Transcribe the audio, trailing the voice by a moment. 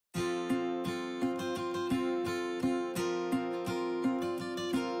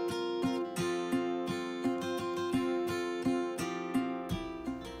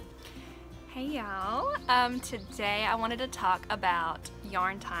Today I wanted to talk about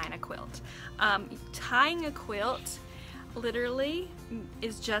yarn tying a quilt. Tying a quilt literally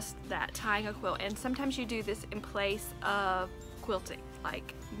is just that, tying a quilt, and sometimes you do this in place of quilting,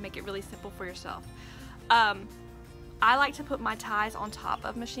 like make it really simple for yourself. I like to put my ties on top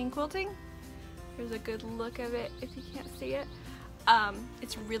of machine quilting. Here's a good look of it if you can't see it.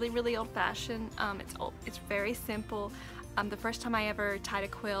 It's really old-fashioned. It's very simple. The first time I ever tied a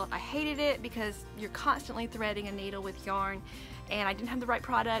quilt, I hated it because you're constantly threading a needle with yarn, and I didn't have the right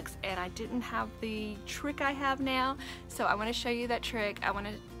products, and I didn't have the trick I have now. So I want to show you that trick. I want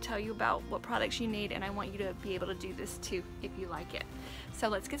to tell you about what products you need, and I want you to be able to do this too if you like it. So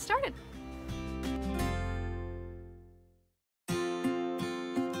let's get started.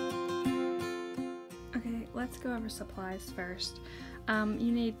 Okay, let's go over supplies first.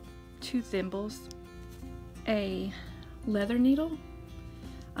 You need 2 thimbles, a leather needle.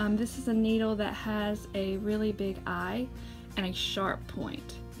 This is a needle that has a really big eye and a sharp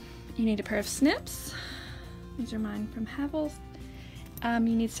point. You need a pair of snips. These are mine from Havel's. You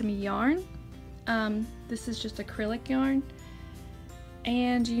need some yarn. This is just acrylic yarn.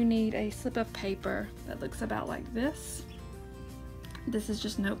 And you need a slip of paper that looks about like this. This is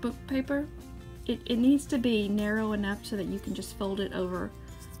just notebook paper. It needs to be narrow enough so that you can just fold it over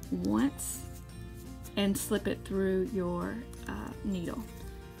once and slip it through your needle.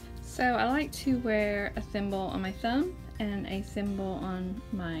 So I like to wear a thimble on my thumb and a thimble on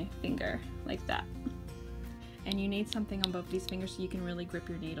my finger, like that. And you need something on both these fingers so you can really grip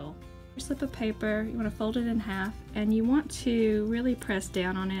your needle. Your slip of paper, you want to fold it in half, and you want to really press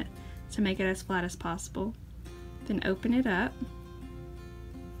down on it to make it as flat as possible. Then open it up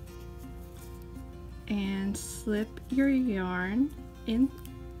and slip your yarn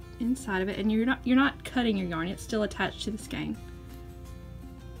inside of it, and you're not cutting your yarn, it's still attached to the skein.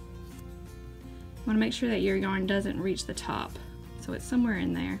 You want to make sure that your yarn doesn't reach the top, so it's somewhere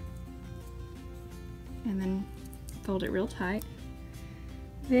in there. And then fold it real tight.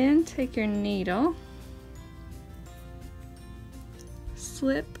 Then take your needle,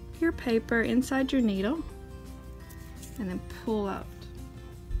 slip your paper inside your needle, and then pull out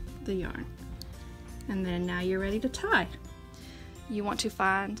the yarn. And then now you're ready to tie. You want to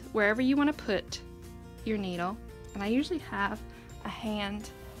find wherever you want to put your needle, and I usually have a hand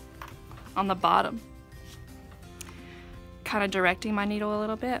on the bottom, kind of directing my needle a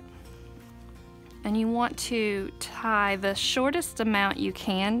little bit. And you want to tie the shortest amount you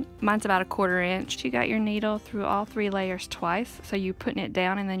can. Mine's about 1/4 inch. You got your needle through all 3 layers twice, so you're putting it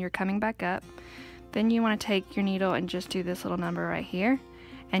down and then you're coming back up. Then you want to take your needle and just do this little number right here.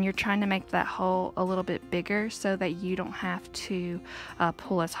 And you're trying to make that hole a little bit bigger so that you don't have to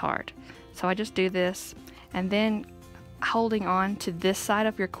pull as hard. So I just do this, and then holding on to this side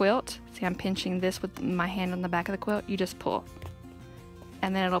of your quilt, see I'm pinching this with my hand on the back of the quilt, you just pull.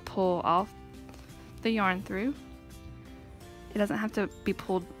 And then it'll pull off the yarn through. It doesn't have to be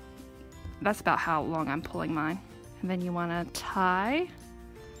pulled, that's about how long I'm pulling mine. And then you want to tie,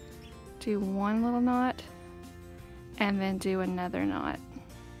 do 1 little knot, and then do another knot.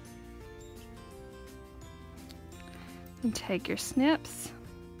 And take your snips,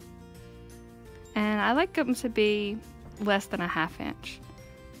 and I like them to be less than 1/2 inch.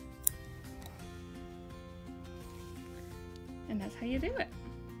 And that's how you do it.